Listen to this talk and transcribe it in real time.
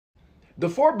The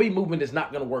 4B movement is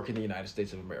not going to work in the United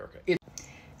States of America.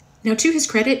 Now, to his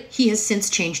credit, he has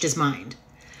since changed his mind.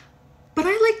 But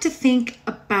I like to think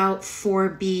about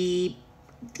 4B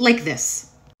like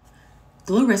this.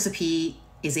 Glow Recipe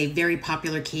is a very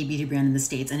popular K-beauty brand in the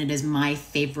States, and it is my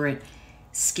favorite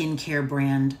skincare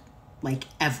brand like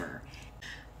ever.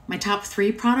 My top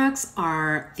 3 products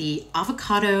are the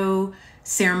avocado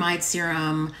ceramide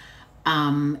serum,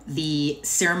 the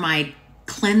ceramide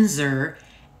cleanser,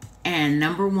 and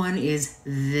number 1 is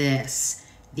this,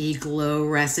 the Glow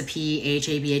Recipe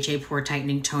HA Pore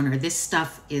Tightening Toner. This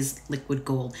stuff is liquid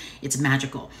gold. It's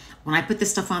magical. When I put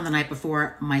this stuff on the night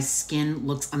before, my skin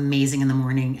looks amazing in the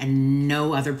morning, and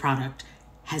no other product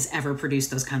has ever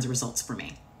produced those kinds of results for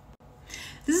me.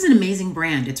 This is an amazing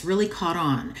brand. It's really caught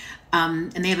on.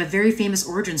 And they have a very famous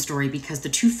origin story because the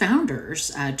 2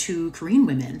 founders, 2 Korean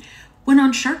women, went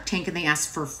on Shark Tank and they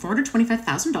asked for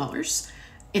 $425,000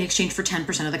 in exchange for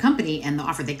 10% of the company. And the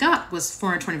offer they got was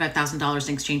 $425,000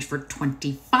 in exchange for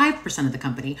 25% of the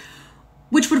company,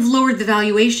 which would have lowered the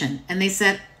valuation. And they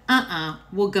said,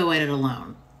 we'll go at it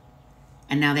alone.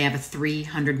 And now they have a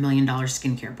 $300 million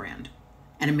skincare brand.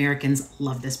 And Americans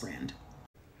love this brand.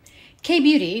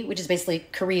 K-beauty, which is basically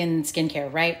Korean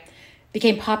skincare, right,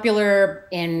 became popular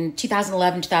in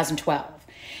 2011, 2012.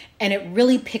 And it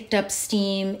really picked up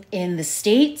steam in the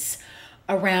States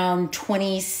around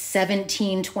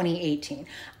 2017, 2018.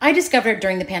 I discovered it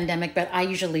during the pandemic, but I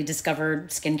usually discovered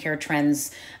skincare trends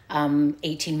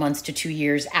 18 months to 2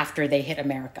 years after they hit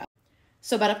America.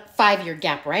 So about a 5-year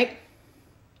gap, right?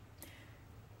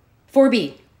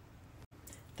 4B.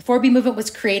 The 4B movement was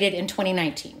created in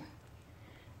 2019.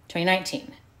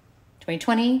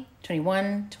 2020,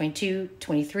 21, 22,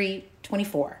 23,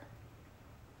 24.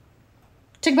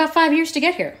 Took about 5 years to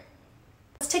get here.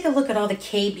 Let's take a look at all the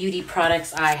K-beauty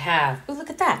products I have. Oh, look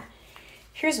at that.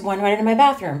 Here's one right in my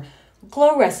bathroom.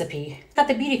 Glow Recipe. Got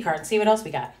the beauty cart. See what else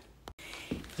we got.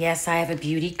 Yes, I have a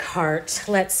beauty cart.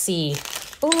 Let's see.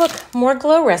 Oh, look, more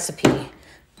Glow Recipe.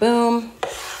 Boom.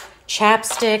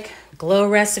 Chapstick, Glow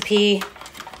Recipe.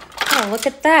 Oh, look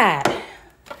at that.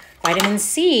 Vitamin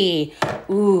C.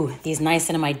 Ooh, these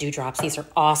niacinamide dewdrops. These are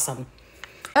awesome.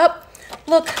 Oh,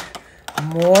 look,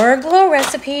 more Glow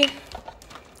Recipe.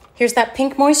 Here's that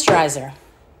pink moisturizer.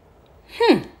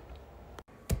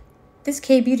 This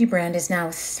K-beauty brand is now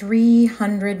a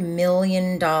 $300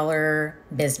 million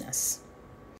business.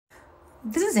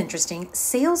 This is interesting.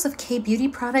 Sales of K-beauty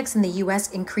products in the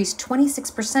US increased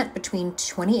 26% between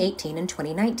 2018 and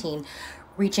 2019,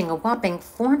 reaching a whopping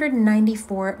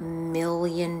 $494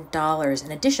 million.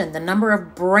 In addition, the number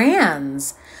of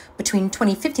brands between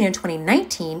 2015 and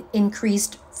 2019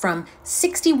 increased from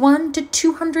 61 to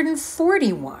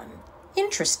 241.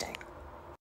 Interesting.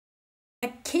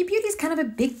 K-beauty is kind of a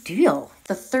big deal.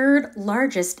 The 3rd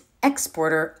largest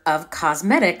exporter of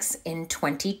cosmetics in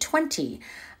 2020,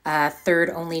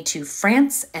 3rd only to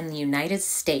France and the United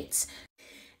States.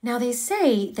 Now, they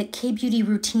say that K-beauty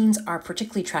routines are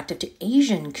particularly attractive to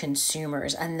Asian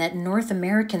consumers and that North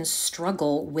Americans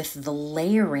struggle with the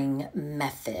layering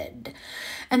method.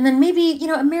 And then maybe,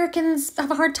 Americans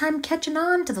have a hard time catching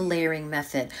on to the layering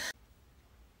method.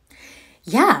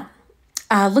 Yeah,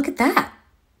 look at that.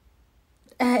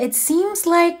 It seems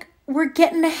like we're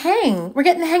getting the hang. We're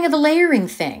getting the hang of the layering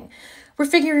thing. We're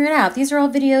figuring it out. These are all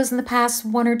videos in the past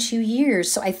 1 or 2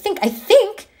 years. So I think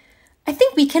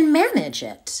we can manage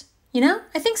it.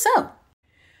 I think so.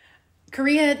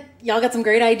 Korea, y'all got some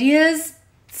great ideas.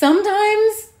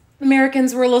 Sometimes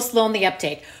Americans were a little slow in the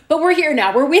uptake, but we're here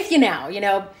now. We're with you now,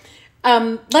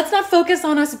 Let's not focus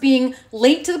on us being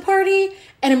late to the party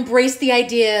and embrace the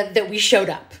idea that we showed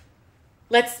up.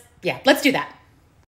 Let's do that.